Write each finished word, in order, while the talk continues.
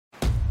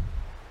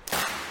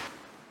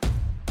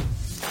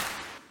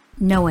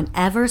No one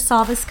ever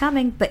saw this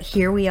coming, but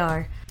here we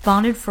are,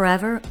 bonded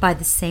forever by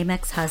the same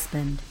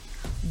ex-husband.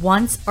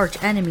 Once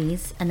arch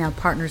enemies and now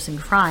partners in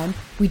crime,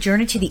 we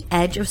journey to the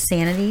edge of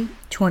sanity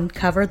to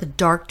uncover the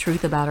dark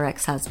truth about our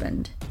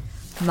ex-husband.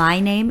 My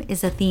name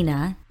is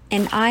Athena.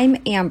 And I'm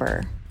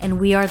Amber. And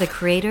we are the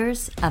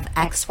creators of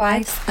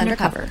Ex-Wives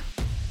Undercover.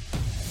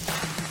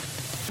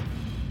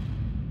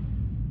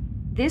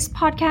 This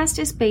podcast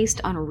is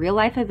based on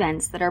real-life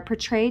events that are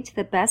portrayed to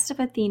the best of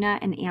Athena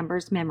and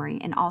Amber's memory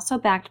and also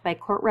backed by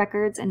court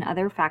records and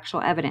other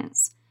factual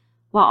evidence.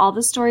 While all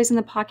the stories in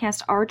the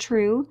podcast are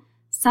true,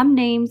 some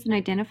names and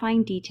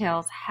identifying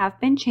details have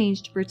been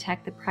changed to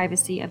protect the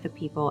privacy of the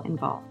people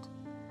involved.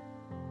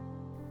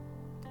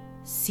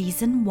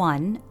 Season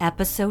 1,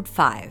 Episode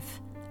 5,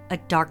 A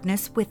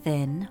Darkness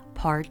Within,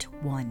 Part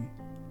 1.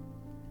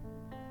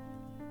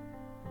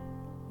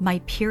 My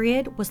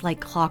period was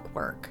like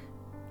clockwork.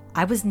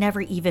 I was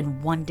never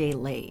even one day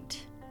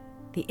late.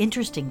 The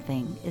interesting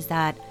thing is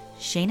that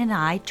Shane and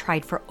I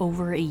tried for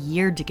over a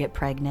year to get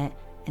pregnant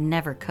and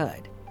never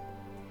could.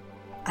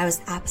 I was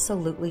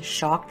absolutely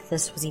shocked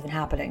this was even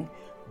happening.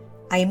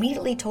 I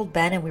immediately told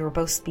Ben and we were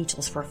both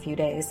speechless for a few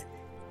days.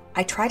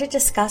 I tried to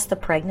discuss the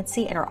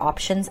pregnancy and our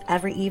options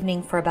every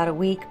evening for about a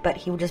week, but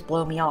he would just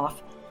blow me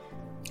off.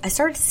 I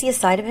started to see a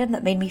side of him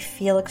that made me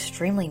feel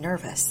extremely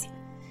nervous.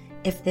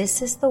 If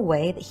this is the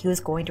way that he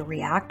was going to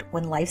react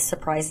when life's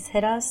surprises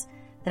hit us,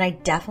 then I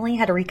definitely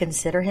had to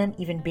reconsider him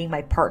even being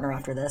my partner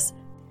after this.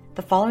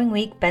 The following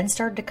week, Ben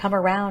started to come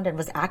around and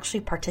was actually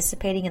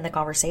participating in the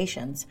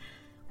conversations.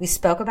 We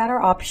spoke about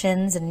our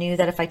options and knew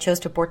that if I chose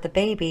to abort the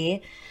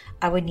baby,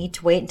 I would need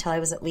to wait until I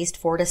was at least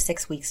 4 to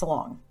 6 weeks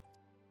along.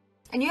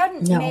 And you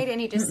hadn't made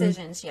any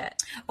decisions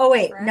yet. Oh,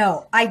 wait. correct?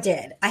 No, I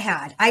did. I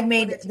had. I'd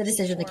made the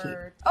decision to keep.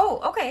 Oh,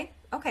 okay.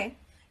 Okay.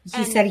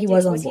 He said he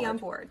was on Was board. he on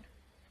board?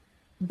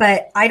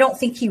 But I don't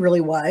think he really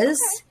was.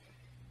 Okay.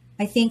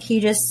 I think he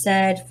just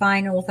said,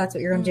 fine, well, if that's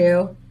what you're going to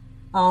do,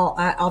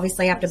 I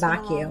obviously have to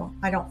back along. you.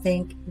 I don't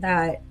think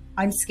that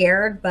I'm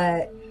scared,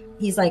 but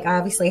he's like, I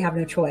obviously have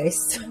no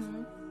choice.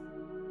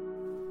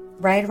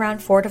 Right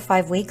around 4 to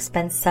 5 weeks,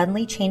 Ben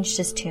suddenly changed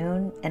his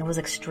tune and was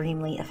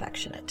extremely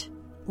affectionate.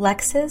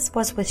 Lexus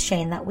was with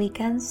Shane that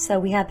weekend, so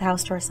we had the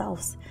house to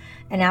ourselves.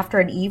 And after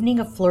an evening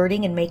of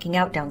flirting and making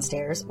out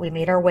downstairs, we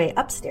made our way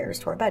upstairs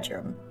to our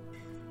bedroom.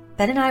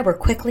 Ben and I were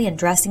quickly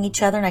undressing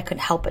each other, and I couldn't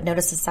help but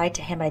notice a side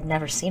to him I'd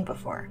never seen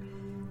before.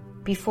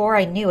 Before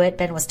I knew it,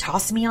 Ben was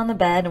tossing me on the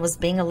bed and was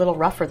being a little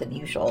rougher than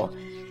usual.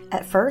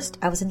 At first,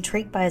 I was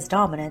intrigued by his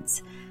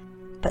dominance,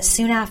 but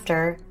soon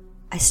after,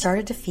 I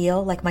started to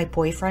feel like my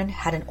boyfriend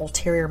had an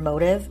ulterior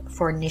motive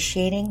for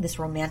initiating this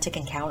romantic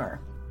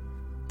encounter.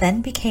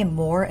 Ben became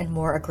more and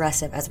more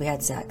aggressive as we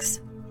had sex.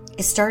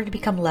 It started to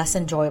become less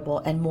enjoyable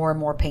and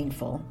more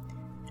painful.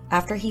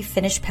 After he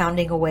finished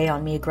pounding away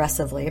on me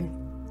aggressively,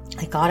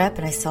 I got up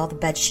and I saw the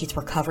bed sheets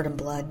were covered in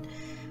blood.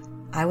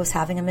 I was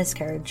having a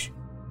miscarriage.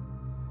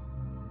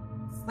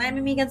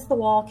 Slamming me against the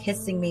wall,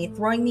 kissing me,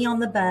 throwing me on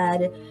the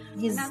bed.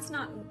 He's That's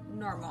not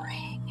normal.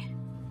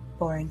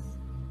 boring.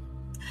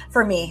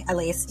 For me, at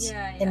least.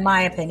 Yeah, in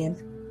my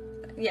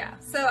opinion. Yeah.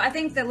 So I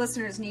think the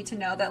listeners need to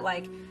know that,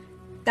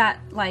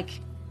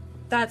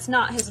 that's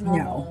not his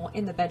normal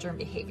in the bedroom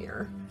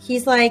behavior.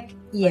 He's like,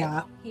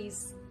 yeah.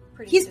 He's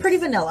He's pretty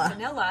vanilla.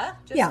 Vanilla.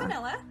 Just Yeah.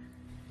 vanilla.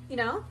 You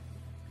know?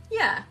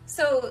 Yeah.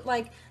 So,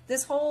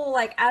 this whole,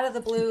 out of the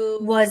blue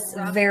Was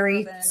rougher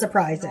very than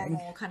surprising.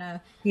 normal kind of,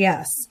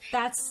 Yes.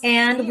 that's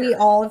And we weird.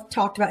 all have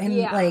talked about him,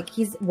 Yeah.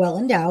 he's well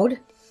endowed.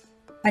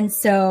 And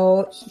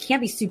so he can't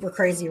be super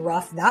crazy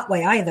rough that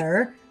way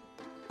either.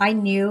 I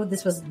knew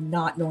this was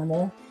not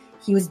normal.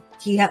 He was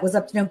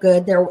up to no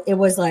good. It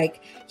was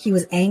he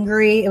was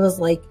angry. It was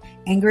like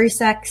angry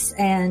sex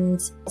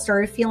and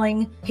started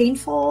feeling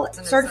painful,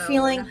 started its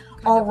feeling own, kind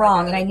all of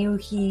wrong. like And I knew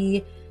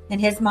he, in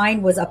his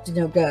mind, was up to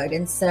no good.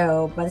 And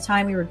so by the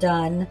time we were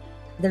done,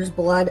 there's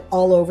blood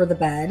all over the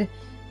bed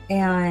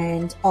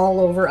and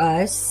all over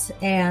us.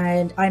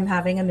 And I'm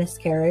having a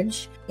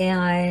miscarriage.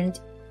 And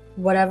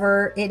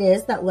whatever it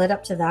is that led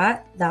up to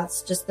that,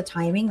 that's just the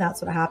timing.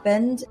 That's what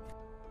happened.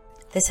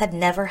 This had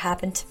never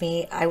happened to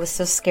me. I was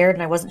so scared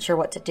and I wasn't sure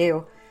what to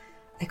do.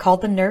 I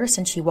called the nurse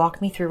and she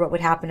walked me through what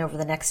would happen over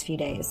the next few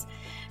days.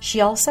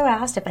 She also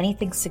asked if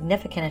anything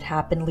significant had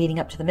happened leading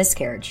up to the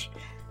miscarriage.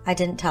 I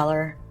didn't tell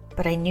her,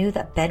 but I knew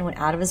that Ben went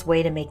out of his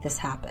way to make this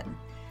happen.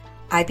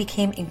 I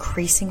became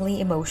increasingly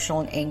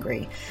emotional and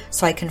angry,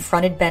 so I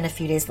confronted Ben a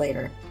few days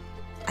later.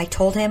 I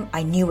told him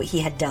I knew what he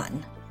had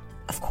done.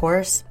 Of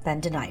course, Ben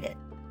denied it.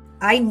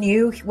 I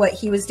knew what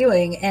he was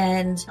doing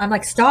and I'm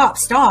like,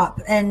 stop.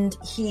 And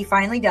he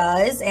finally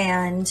does.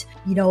 And,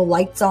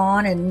 lights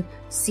on and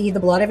see the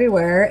blood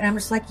everywhere. And I'm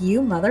just like,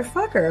 you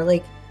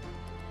motherfucker.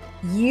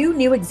 You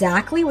knew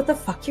exactly what the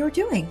fuck you were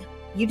doing.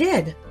 You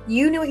did.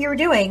 You knew what you were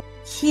doing.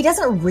 He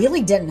doesn't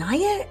really deny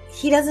it.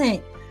 He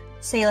doesn't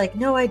say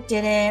no, I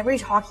didn't. What are you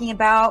talking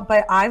about?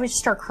 But I would just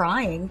start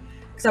crying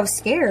because I was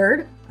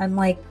scared. I'm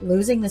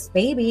losing this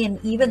baby. And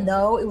even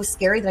though it was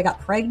scary that I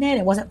got pregnant,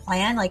 it wasn't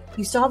planned.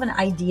 You still have an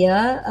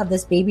idea of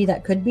this baby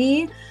that could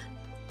be.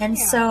 And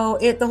so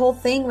the whole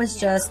thing was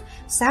just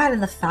sad.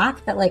 And the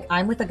fact that like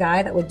I'm with a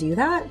guy that would do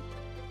that,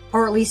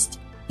 or at least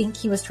think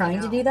he was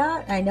trying to do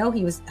that. I know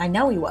he was. I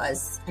know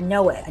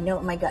it. I know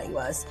in my gut he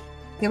was.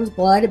 There was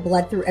blood. It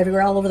bled through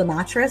everywhere, all over the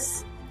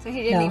mattress. So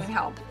he didn't even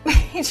help.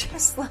 He was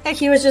just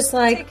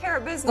like, take care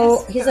of business.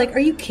 Oh, he's like, are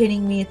you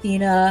kidding me,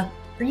 Athena?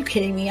 Are you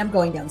kidding me? I'm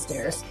going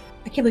downstairs.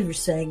 I can't believe you're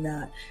saying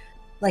that.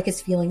 Like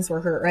his feelings were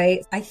hurt,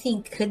 right? I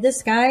think, could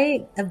this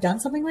guy have done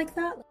something like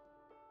that?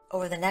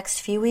 Over the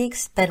next few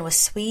weeks, Ben was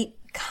sweet,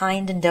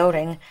 kind, and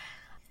doting.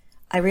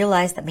 I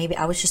realized that maybe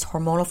I was just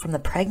hormonal from the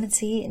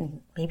pregnancy,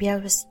 and maybe I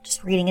was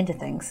just reading into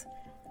things.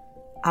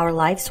 Our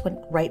lives went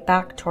right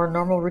back to our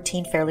normal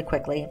routine fairly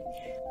quickly.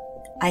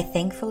 I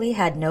thankfully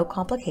had no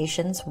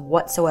complications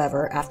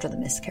whatsoever after the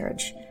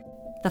miscarriage.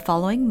 The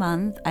following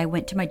month, I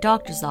went to my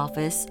doctor's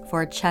office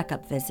for a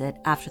checkup visit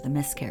after the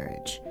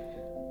miscarriage.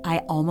 I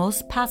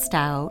almost passed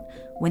out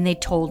when they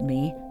told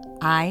me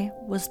I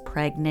was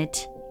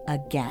pregnant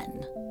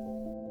again.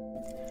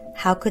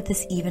 How could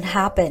this even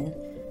happen?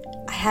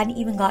 I hadn't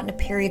even gotten a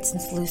period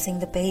since losing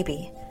the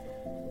baby.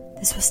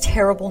 This was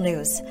terrible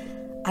news.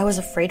 I was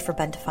afraid for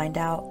Ben to find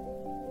out.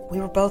 We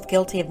were both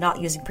guilty of not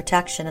using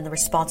protection, and the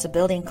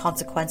responsibility and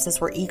consequences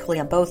were equally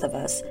on both of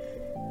us.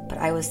 But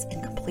I was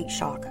in complete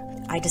shock.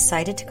 I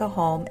decided to go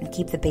home and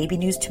keep the baby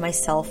news to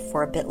myself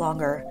for a bit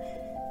longer.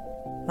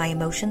 My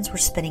emotions were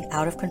spinning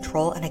out of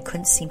control, and I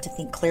couldn't seem to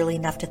think clearly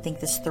enough to think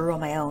this through on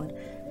my own.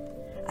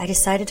 I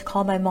decided to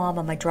call my mom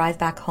on my drive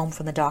back home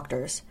from the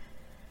doctors.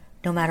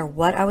 No matter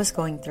what I was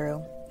going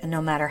through, and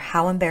no matter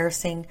how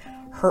embarrassing,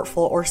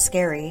 hurtful, or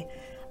scary,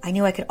 I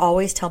knew I could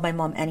always tell my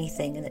mom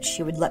anything, and that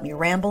she would let me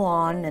ramble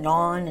on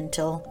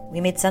until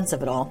we made sense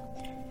of it all.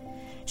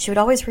 She would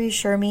always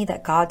reassure me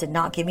that God did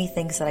not give me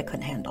things that I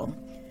couldn't handle.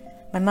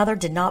 My mother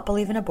did not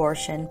believe in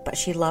abortion, but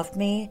she loved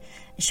me,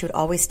 and she would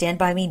always stand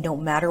by me no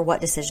matter what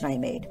decision I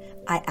made.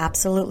 I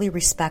absolutely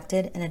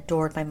respected and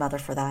adored my mother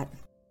for that.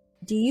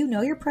 Do you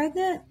know you're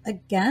pregnant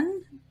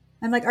again?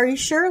 I'm like, are you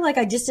sure? Like,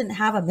 I just didn't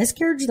have a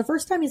miscarriage the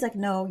first time? He's like,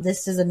 no,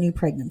 this is a new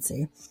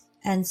pregnancy.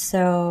 And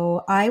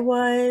so I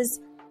was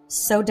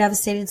so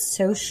devastated,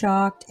 so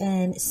shocked,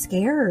 and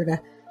scared.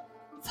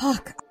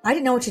 Fuck. I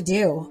didn't know what to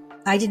do.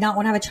 I did not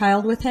want to have a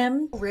child with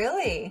him.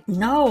 Really?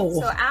 No.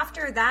 So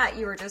after that,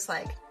 you were just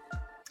like...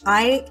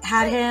 I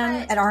had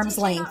him at arm's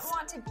length. Did you not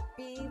want to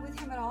be with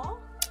him at all?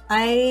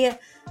 I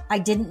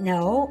didn't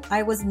know.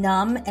 I was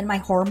numb, and my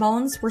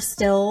hormones were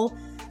still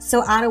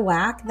so out of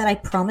whack that I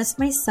promised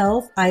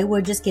myself I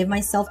would just give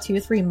myself 2 or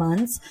 3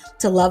 months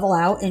to level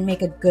out and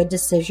make a good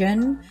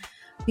decision,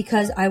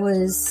 because I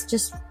was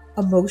just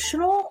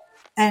emotional,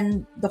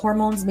 and the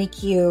hormones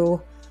make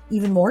you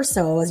even more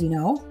so, as you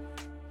know.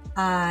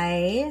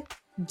 I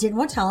didn't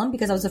want to tell him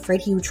because I was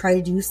afraid he would try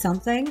to do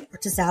something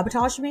to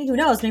sabotage me. Who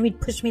knows? Maybe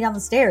he'd push me down the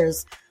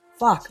stairs.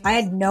 Fuck. I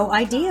had no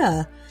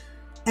idea.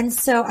 And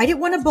so I didn't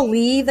want to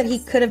believe that he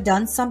could have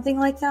done something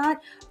like that,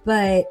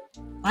 but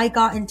I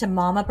got into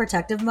mama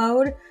protective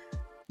mode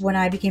when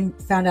I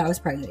found out I was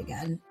pregnant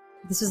again.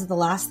 This was the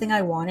last thing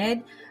I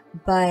wanted,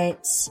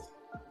 but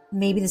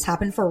maybe this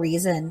happened for a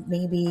reason.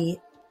 Maybe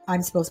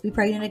I'm supposed to be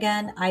pregnant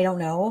again. I don't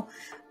know.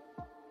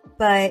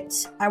 But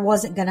I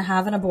wasn't going to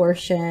have an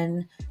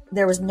abortion.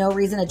 There was no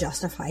reason to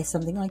justify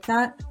something like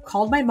that.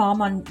 Called my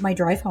mom on my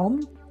drive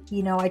home.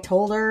 You know, I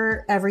told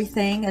her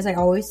everything, as I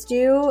always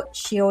do.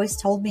 She always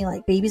told me,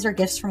 like, babies are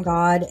gifts from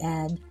God,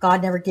 and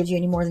God never gives you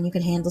any more than you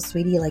can handle,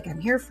 sweetie. Like, I'm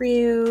here for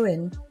you.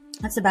 And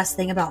that's the best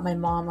thing about my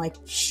mom. Like,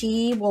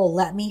 she will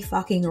let me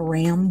fucking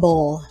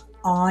ramble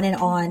on and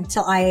on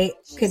till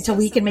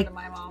we can make...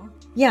 my mom.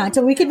 Yeah,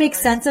 until we can make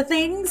sense of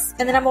things.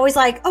 And then I'm always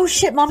like, oh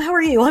shit, Mom, how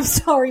are you? I'm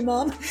sorry,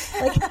 Mom.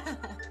 Like,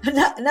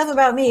 enough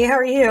about me. How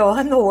are you?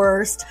 I'm the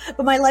worst.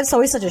 But my life's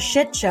always such a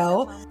shit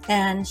show.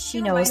 And she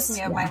knows. Reminds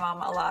me of my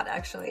mom a lot,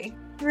 actually.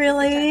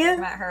 Really? I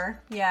met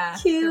her. Yeah.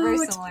 Cute. They're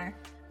very similar.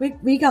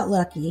 We got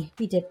lucky.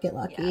 We did get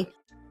lucky. Yeah.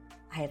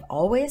 I have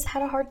always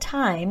had a hard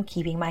time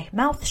keeping my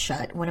mouth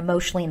shut when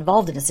emotionally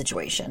involved in a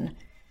situation.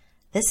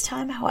 This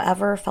time,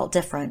 however, felt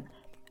different.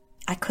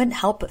 I couldn't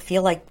help but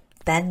feel like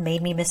Ben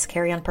made me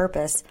miscarry on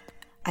purpose.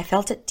 I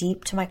felt it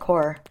deep to my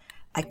core.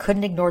 I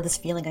couldn't ignore this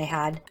feeling I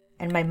had,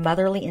 and my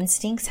motherly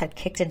instincts had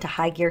kicked into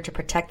high gear to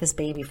protect this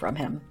baby from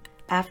him.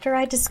 After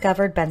I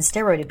discovered Ben's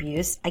steroid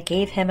abuse, I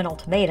gave him an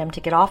ultimatum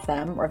to get off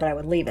them or that I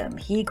would leave him.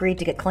 He agreed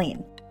to get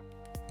clean.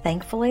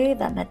 Thankfully,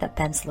 that meant that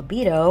Ben's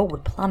libido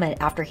would plummet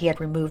after he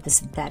had removed the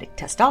synthetic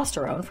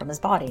testosterone from his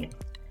body.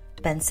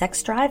 Ben's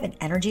sex drive and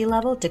energy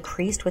level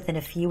decreased within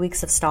a few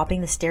weeks of stopping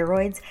the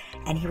steroids,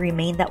 and he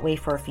remained that way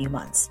for a few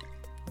months.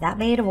 That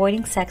made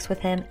avoiding sex with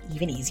him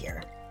even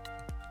easier.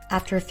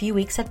 After a few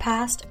weeks had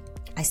passed,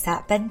 I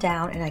sat Ben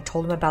down and I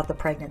told him about the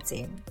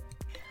pregnancy.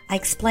 I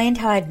explained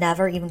how I'd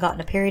never even gotten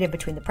a period in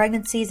between the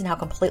pregnancies and how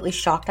completely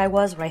shocked I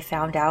was when I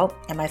found out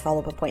at my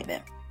follow-up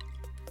appointment.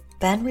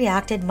 Ben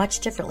reacted much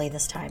differently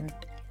this time.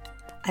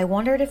 I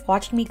wondered if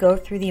watching me go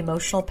through the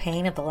emotional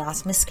pain of the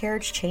last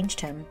miscarriage changed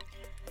him.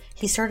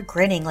 He started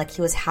grinning like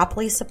he was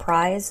happily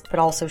surprised but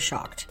also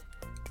shocked.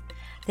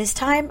 This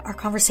time, our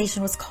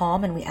conversation was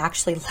calm and we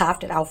actually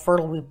laughed at how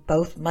fertile we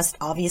both must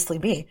obviously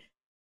be.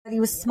 He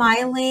was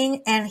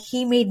smiling and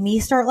he made me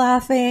start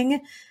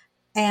laughing.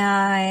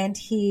 And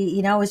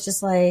he, was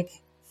just like,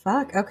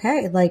 fuck,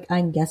 okay. Like,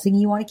 I'm guessing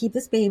you want to keep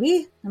this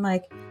baby. I'm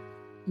like,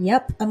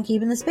 yep, I'm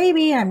keeping this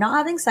baby. I'm not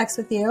having sex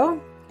with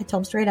you. I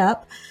told him straight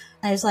up.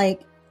 I was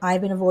like,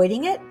 I've been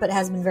avoiding it, but it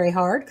has been very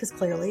hard because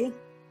clearly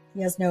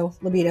he has no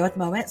libido at the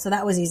moment. So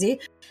that was easy.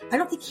 I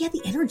don't think he had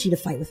the energy to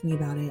fight with me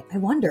about it. I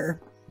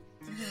wonder.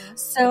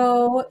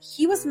 So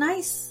he was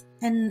nice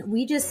and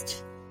we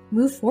just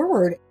moved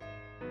forward.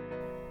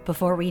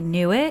 Before we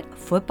knew it,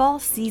 football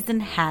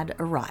season had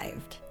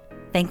arrived.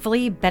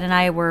 Thankfully, Ben and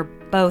I were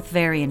both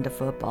very into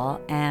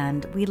football,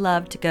 and we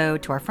loved to go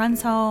to our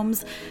friends'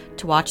 homes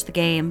to watch the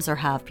games or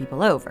have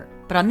people over.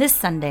 But on this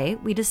Sunday,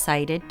 we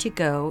decided to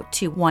go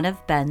to one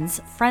of Ben's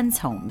friends'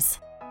 homes.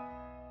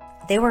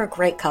 They were a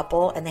great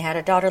couple, and they had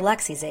a daughter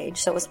Lexi's age,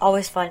 so it was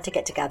always fun to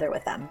get together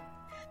with them.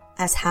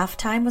 As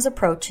halftime was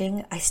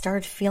approaching, I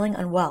started feeling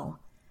unwell.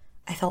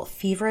 I felt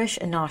feverish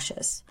and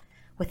nauseous.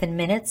 Within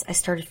minutes, I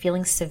started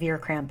feeling severe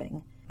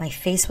cramping. My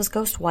face was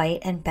ghost white,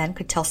 and Ben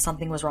could tell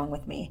something was wrong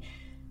with me.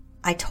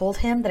 I told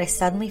him that I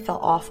suddenly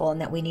felt awful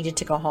and that we needed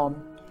to go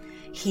home.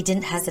 He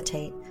didn't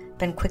hesitate.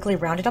 Ben quickly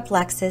rounded up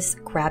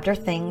Lexis, grabbed our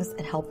things,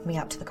 and helped me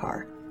out to the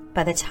car.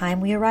 By the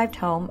time we arrived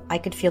home, I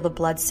could feel the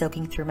blood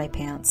soaking through my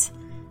pants.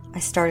 I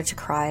started to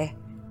cry.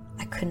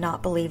 I could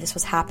not believe this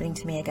was happening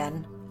to me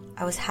again.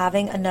 I was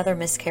having another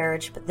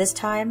miscarriage, but this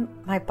time,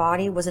 my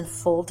body was in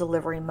full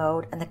delivery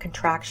mode and the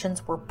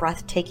contractions were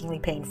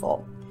breathtakingly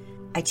painful.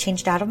 I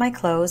changed out of my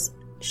clothes,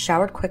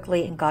 showered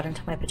quickly, and got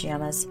into my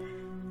pajamas.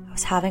 I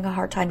was having a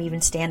hard time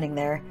even standing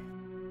there.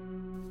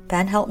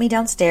 Ben helped me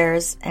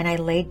downstairs, and I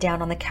laid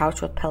down on the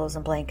couch with pillows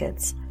and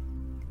blankets.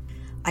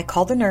 I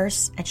called the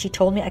nurse, and she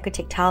told me I could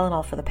take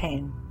Tylenol for the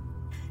pain.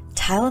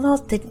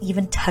 Tylenol didn't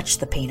even touch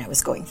the pain I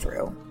was going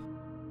through.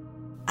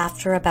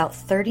 After about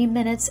 30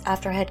 minutes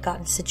after I had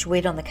gotten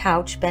situated on the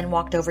couch, Ben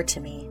walked over to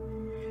me.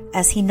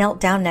 As he knelt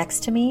down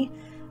next to me,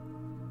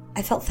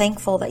 I felt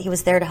thankful that he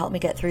was there to help me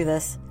get through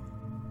this.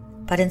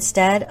 But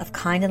instead of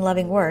kind and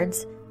loving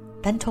words,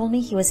 Ben told me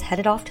he was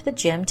headed off to the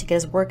gym to get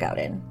his workout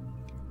in.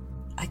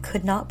 I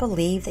could not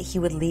believe that he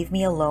would leave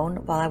me alone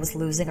while I was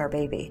losing our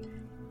baby.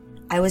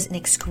 I was in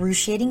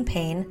excruciating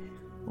pain,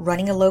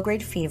 running a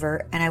low-grade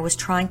fever, and I was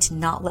trying to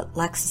not let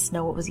Lexis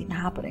know what was even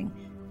happening.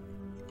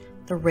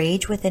 The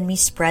rage within me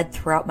spread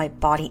throughout my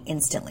body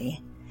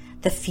instantly.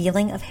 The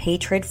feeling of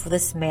hatred for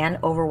this man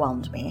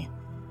overwhelmed me.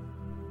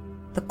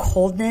 The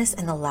coldness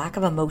and the lack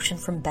of emotion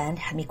from Ben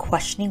had me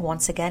questioning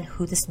once again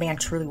who this man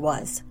truly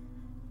was.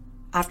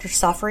 After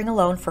suffering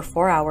alone for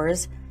 4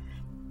 hours,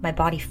 my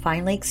body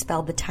finally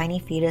expelled the tiny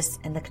fetus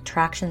and the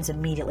contractions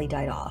immediately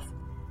died off.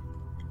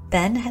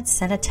 Ben had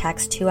sent a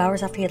text 2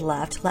 hours after he had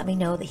left to let me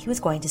know that he was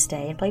going to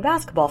stay and play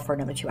basketball for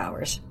another 2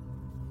 hours.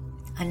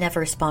 I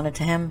never responded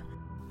to him.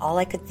 All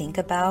I could think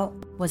about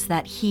Was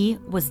that he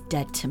was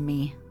dead to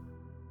me.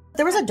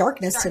 There was a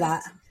darkness to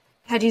that.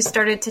 Had you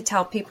started to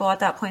tell people at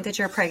that point that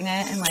you're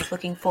pregnant and like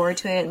looking forward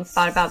to it and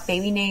thought about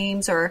baby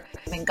names, or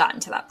even gotten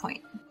to that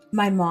point?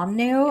 My mom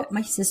knew,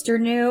 my sister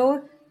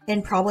knew,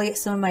 and probably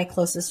some of my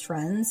closest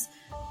friends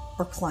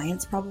or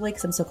clients probably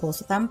because I'm so close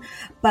with them.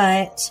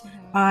 But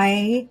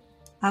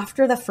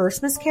after the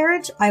first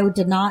miscarriage, I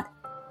did not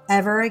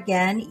ever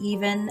again,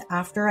 even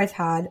after I've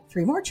had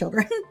 3 more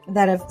children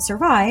that have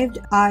survived,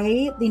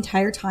 the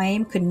entire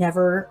time could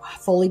never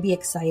fully be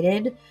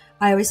excited.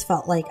 I always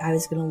felt like I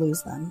was going to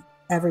lose them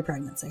every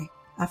pregnancy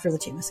after the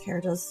 2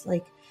 miscarriages.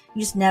 Like,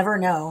 you just never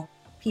know.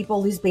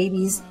 People lose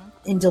babies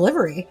in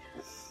delivery.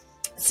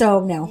 So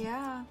no,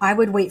 I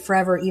would wait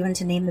forever even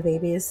to name the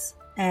babies,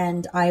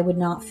 and I would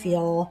not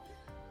feel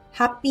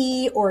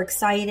happy or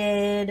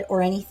excited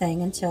or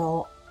anything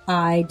until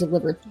I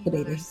delivered the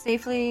baby.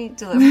 Safely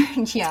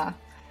delivered, yeah.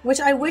 Which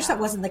I wish that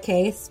wasn't the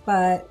case,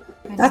 but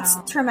that's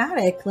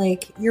traumatic.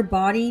 Like, your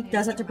body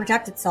does have to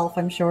protect itself,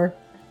 I'm sure.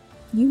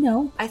 You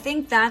know. I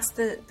think that's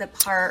the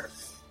part,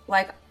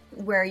 like,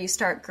 where you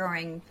start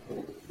growing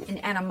an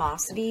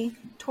animosity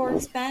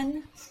towards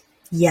Ben.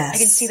 Yes. I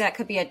can see that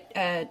could be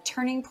a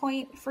turning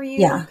point for you.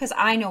 Yeah. Because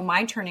I know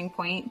my turning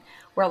point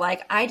where,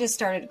 like, I just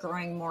started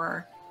growing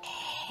more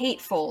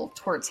hateful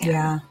towards him.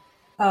 Yeah.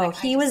 Oh, Like,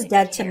 he was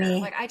dead to me.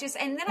 Like,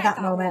 and then I that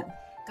thought, moment.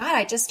 God,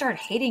 I just started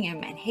hating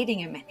him and hating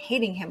him and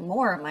hating him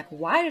more. I'm like,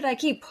 why did I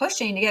keep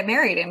pushing to get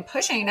married and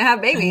pushing to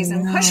have babies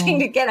and pushing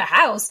to get a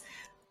house?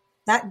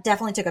 That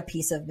definitely took a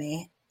piece of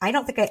me. I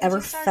don't think I ever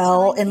start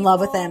fell telling in love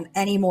with people? him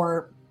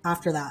anymore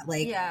after that.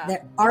 Like, Yeah.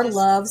 our Just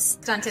loves.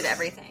 stunted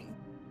everything.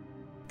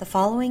 The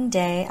following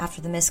day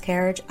after the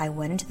miscarriage, I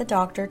went into the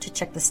doctor to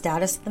check the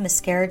status of the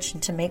miscarriage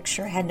and to make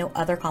sure I had no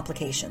other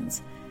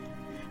complications.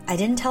 I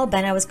didn't tell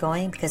Ben I was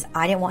going because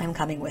I didn't want him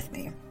coming with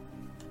me.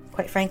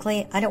 Quite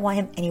frankly, I didn't want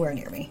him anywhere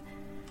near me.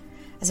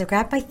 As I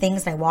grabbed my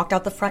things and I walked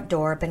out the front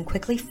door, Ben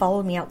quickly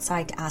followed me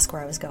outside to ask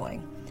where I was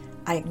going.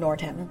 I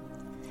ignored him.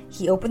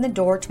 He opened the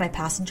door to my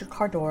passenger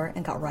car door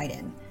and got right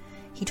in.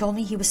 He told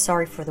me he was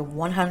sorry for the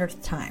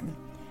 100th time.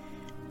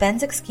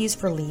 Ben's excuse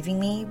for leaving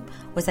me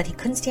was that he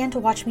couldn't stand to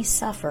watch me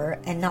suffer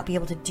and not be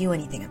able to do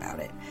anything about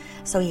it,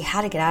 so he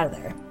had to get out of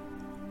there.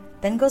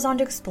 Ben goes on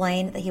to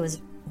explain that he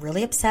was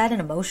really upset and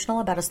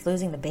emotional about us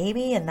losing the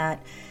baby, and that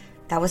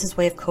was his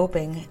way of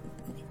coping.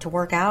 To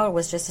work out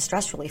was just a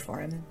stress relief for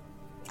him.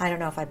 I don't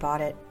know if I bought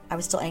it. I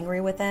was still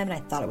angry with him, and I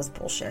thought it was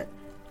bullshit.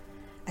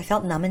 I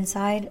felt numb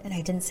inside, and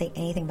I didn't say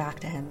anything back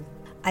to him.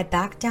 I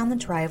backed down the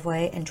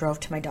driveway and drove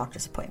to my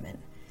doctor's appointment.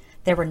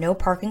 There were no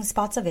parking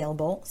spots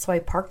available, so I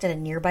parked at a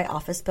nearby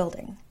office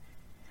building.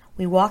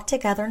 We walked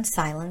together in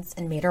silence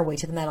and made our way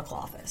to the medical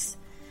office.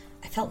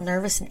 I felt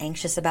nervous and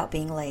anxious about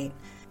being late.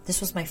 This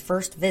was my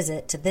first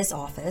visit to this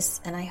office,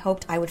 and I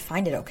hoped I would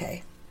find it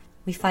okay.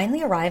 We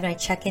finally arrive, and I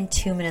check in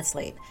 2 minutes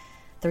late.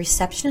 The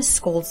receptionist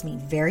scolds me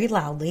very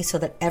loudly so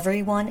that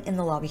everyone in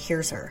the lobby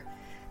hears her.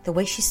 The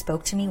way she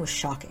spoke to me was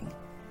shocking.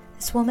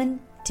 This woman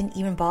didn't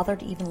even bother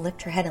to even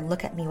lift her head and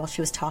look at me while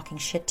she was talking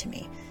shit to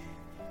me.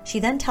 She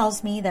then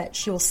tells me that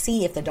she will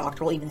see if the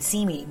doctor will even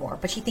see me anymore,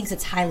 but she thinks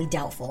it's highly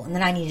doubtful, and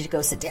then I needed to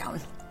go sit down.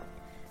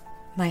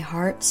 My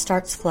heart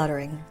starts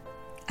fluttering.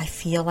 I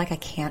feel like I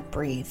can't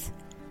breathe.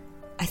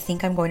 I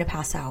think I'm going to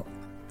pass out.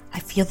 I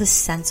feel this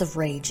sense of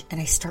rage,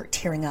 and I start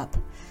tearing up.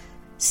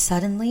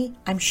 Suddenly,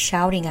 I'm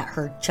shouting at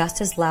her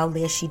just as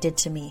loudly as she did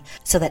to me,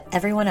 so that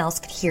everyone else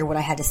could hear what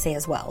I had to say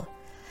as well.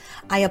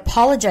 I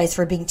apologize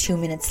for being 2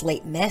 minutes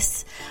late,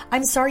 miss.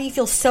 I'm sorry you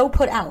feel so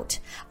put out.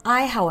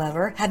 I,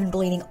 however, have been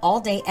bleeding all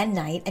day and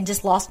night and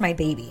just lost my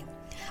baby.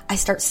 I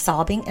start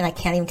sobbing and I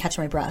can't even catch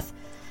my breath.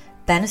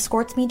 Ben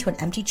escorts me to an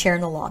empty chair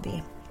in the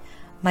lobby.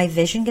 My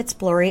vision gets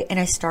blurry and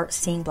I start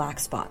seeing black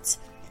spots.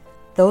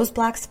 Those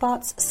black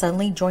spots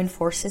suddenly join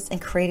forces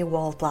and create a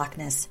wall of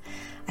blackness.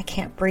 I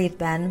can't breathe,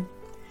 Ben.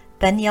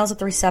 Ben yells at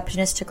the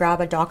receptionist to grab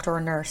a doctor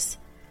or nurse.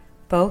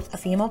 Both a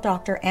female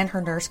doctor and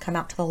her nurse come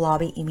out to the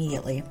lobby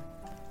immediately.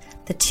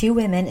 The two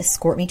women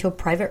escort me to a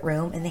private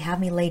room and they have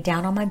me lay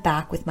down on my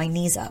back with my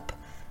knees up.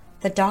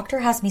 The doctor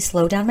has me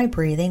slow down my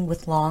breathing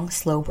with long,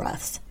 slow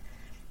breaths.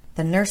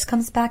 The nurse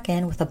comes back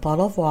in with a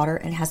bottle of water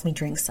and has me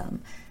drink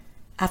some.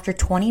 After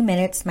 20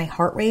 minutes, my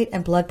heart rate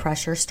and blood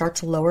pressure start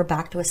to lower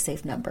back to a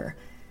safe number.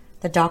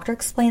 The doctor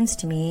explains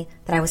to me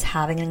that I was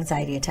having an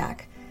anxiety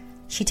attack.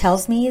 She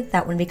tells me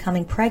that when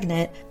becoming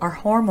pregnant, our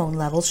hormone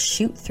levels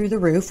shoot through the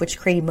roof, which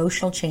create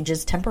emotional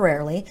changes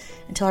temporarily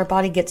until our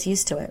body gets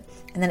used to it,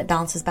 and then it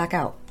balances back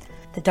out.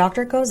 The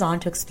doctor goes on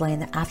to explain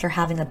that after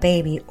having a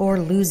baby or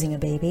losing a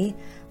baby,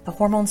 the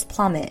hormones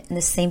plummet, and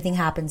the same thing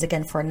happens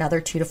again for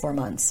another 2 to 4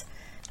 months.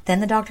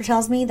 Then the doctor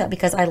tells me that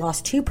because I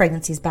lost 2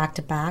 pregnancies back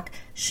to back,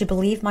 she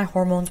believed my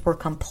hormones were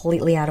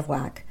completely out of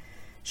whack.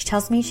 She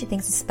tells me she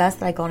thinks it's best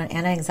that I go on an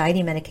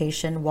anti-anxiety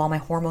medication while my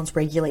hormones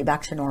regulate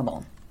back to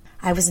normal.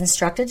 I was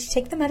instructed to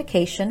take the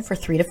medication for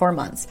 3 to 4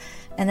 months,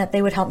 and that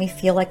they would help me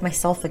feel like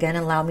myself again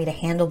and allow me to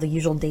handle the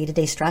usual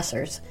day-to-day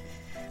stressors.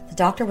 The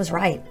doctor was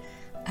right.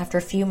 After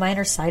a few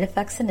minor side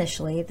effects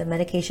initially, the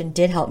medication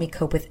did help me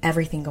cope with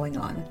everything going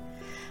on.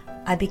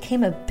 I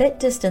became a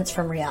bit distanced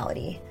from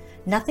reality.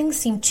 Nothing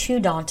seemed too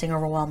daunting or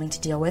overwhelming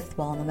to deal with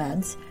while on the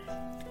meds.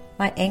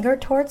 My anger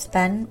towards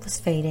Ben was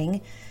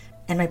fading,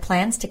 and my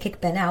plans to kick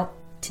Ben out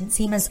didn't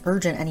seem as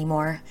urgent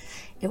anymore.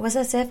 It was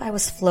as if I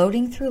was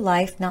floating through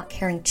life, not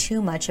caring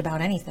too much about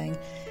anything.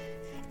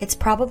 It's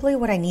probably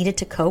what I needed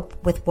to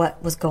cope with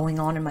what was going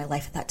on in my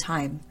life at that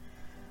time.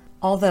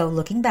 Although,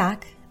 looking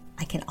back,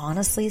 I can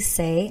honestly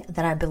say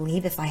that I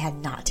believe if I had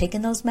not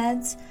taken those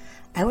meds,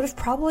 I would have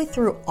probably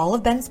threw all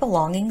of Ben's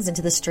belongings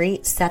into the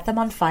street, set them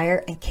on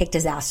fire, and kicked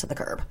his ass to the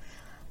curb.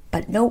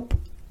 But nope,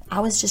 I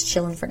was just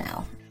chilling for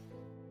now.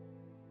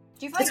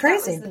 Do you feel like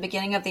that was the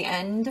beginning of the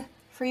end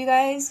for you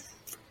guys?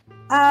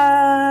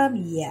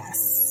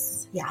 Yes.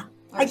 Yeah,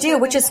 I do,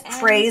 which is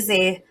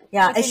crazy.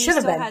 Yeah, it should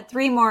have been. Had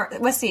 3 more.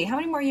 Let's see, how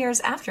many more years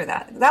after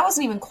that? That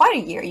wasn't even quite a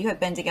year you had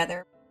been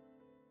together.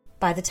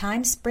 By the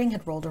time spring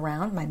had rolled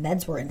around, my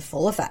meds were in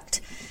full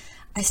effect.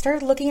 I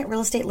started looking at real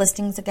estate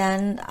listings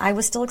again. I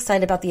was still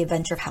excited about the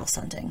adventure of house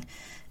hunting.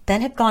 Ben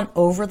had gone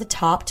over the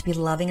top to be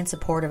loving and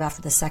supportive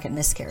after the second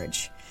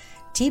miscarriage.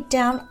 Deep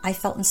down, I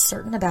felt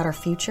uncertain about our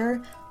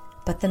future,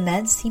 but the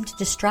meds seemed to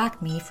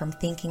distract me from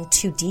thinking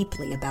too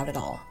deeply about it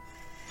all.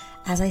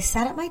 As I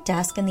sat at my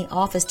desk in the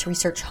office to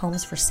research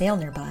homes for sale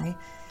nearby,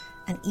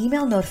 an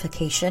email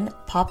notification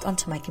popped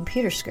onto my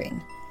computer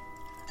screen.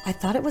 I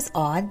thought it was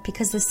odd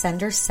because the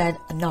sender said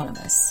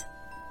anonymous.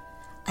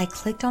 I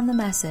clicked on the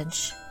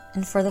message,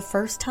 and for the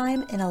first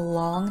time in a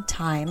long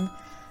time,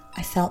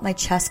 I felt my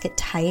chest get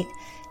tight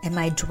and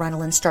my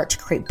adrenaline start to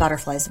create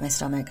butterflies in my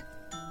stomach.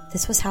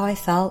 This was how I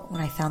felt when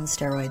I found the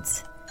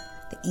steroids.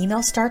 The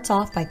email starts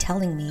off by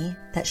telling me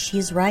that she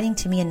is writing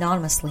to me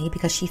anonymously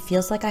because she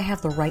feels like I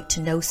have the right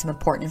to know some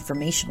important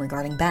information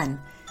regarding Ben.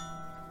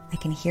 I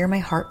can hear my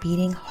heart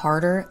beating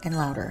harder and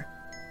louder.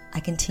 I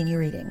continue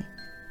reading.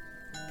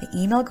 The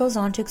email goes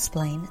on to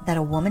explain that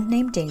a woman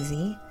named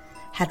Daisy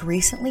had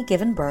recently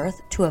given birth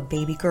to a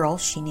baby girl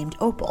she named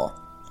Opal.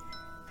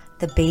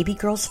 The baby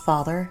girl's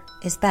father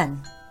is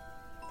Ben.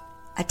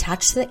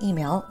 Attached to the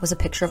email was a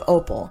picture of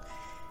Opal.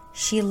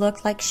 She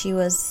looked like she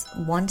was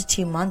 1 to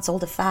 2 months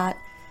old at fat.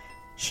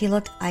 She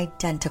looked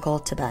identical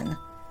to Ben.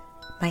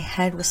 My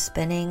head was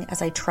spinning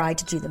as I tried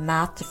to do the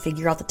math to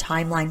figure out the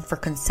timeline for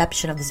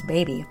conception of this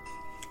baby.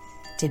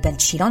 Did Ben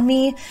cheat on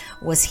me?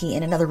 Was he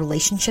in another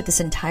relationship this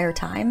entire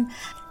time?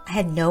 I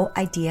had no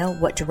idea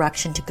what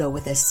direction to go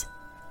with this.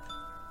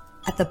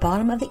 At the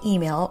bottom of the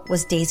email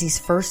was Daisy's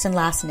first and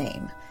last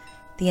name.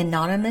 The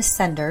anonymous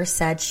sender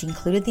said she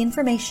included the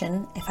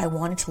information if I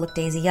wanted to look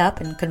Daisy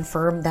up and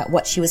confirm that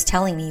what she was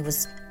telling me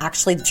was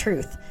actually the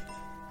truth.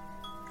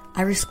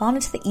 I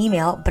responded to the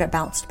email, but it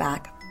bounced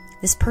back.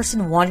 This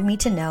person wanted me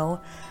to know,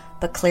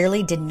 but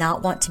clearly did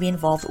not want to be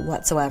involved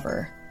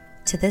whatsoever.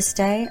 To this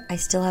day, I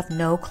still have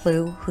no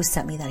clue who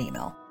sent me that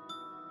email.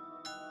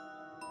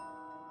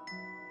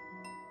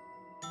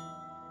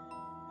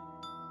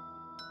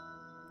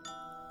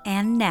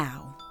 And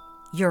now,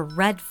 your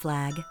red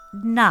flag,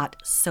 not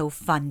so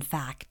fun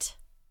fact.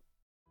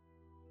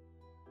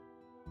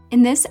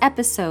 In this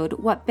episode,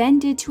 what Ben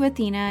did to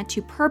Athena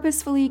to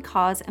purposefully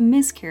cause a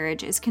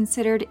miscarriage is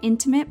considered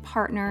intimate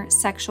partner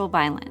sexual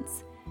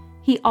violence.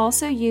 He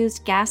also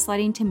used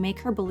gaslighting to make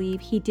her believe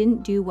he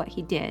didn't do what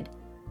he did.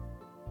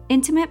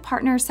 Intimate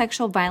partner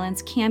sexual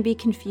violence can be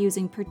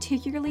confusing,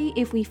 particularly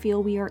if we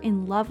feel we are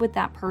in love with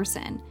that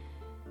person.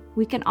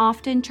 We can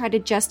often try to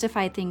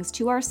justify things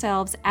to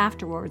ourselves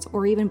afterwards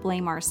or even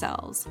blame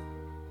ourselves.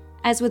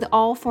 As with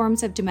all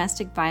forms of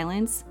domestic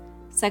violence,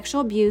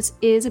 sexual abuse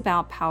is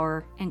about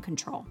power and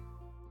control.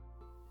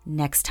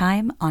 Next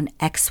time on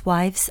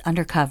Ex-Wives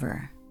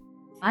Undercover.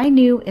 I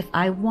knew if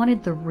I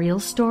wanted the real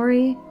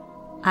story,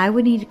 I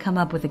would need to come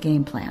up with a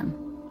game plan.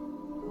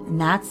 And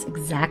that's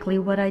exactly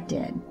what I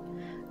did.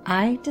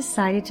 I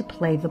decided to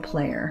play the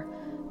player.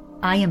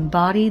 I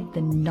embodied the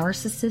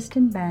narcissist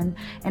in Ben,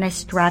 and I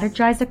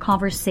strategized a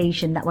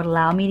conversation that would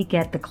allow me to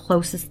get the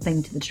closest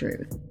thing to the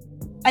truth.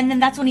 And then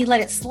that's when he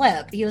let it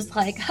slip. He was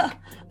like,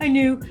 I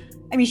knew.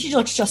 I mean, she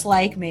looks just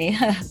like me.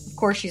 Of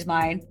course she's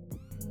mine.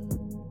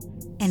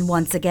 And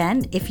once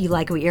again, if you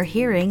like what you're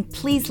hearing,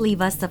 please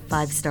leave us a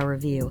 5-star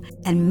review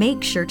and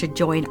make sure to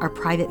join our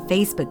private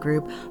Facebook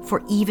group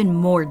for even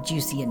more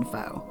juicy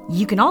info.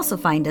 You can also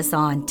find us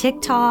on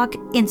TikTok,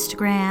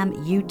 Instagram,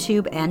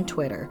 YouTube, and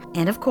Twitter.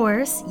 And of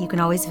course, you can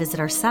always visit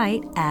our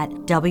site at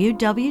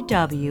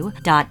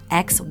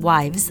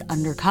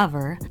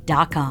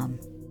www.exwivesundercover.com.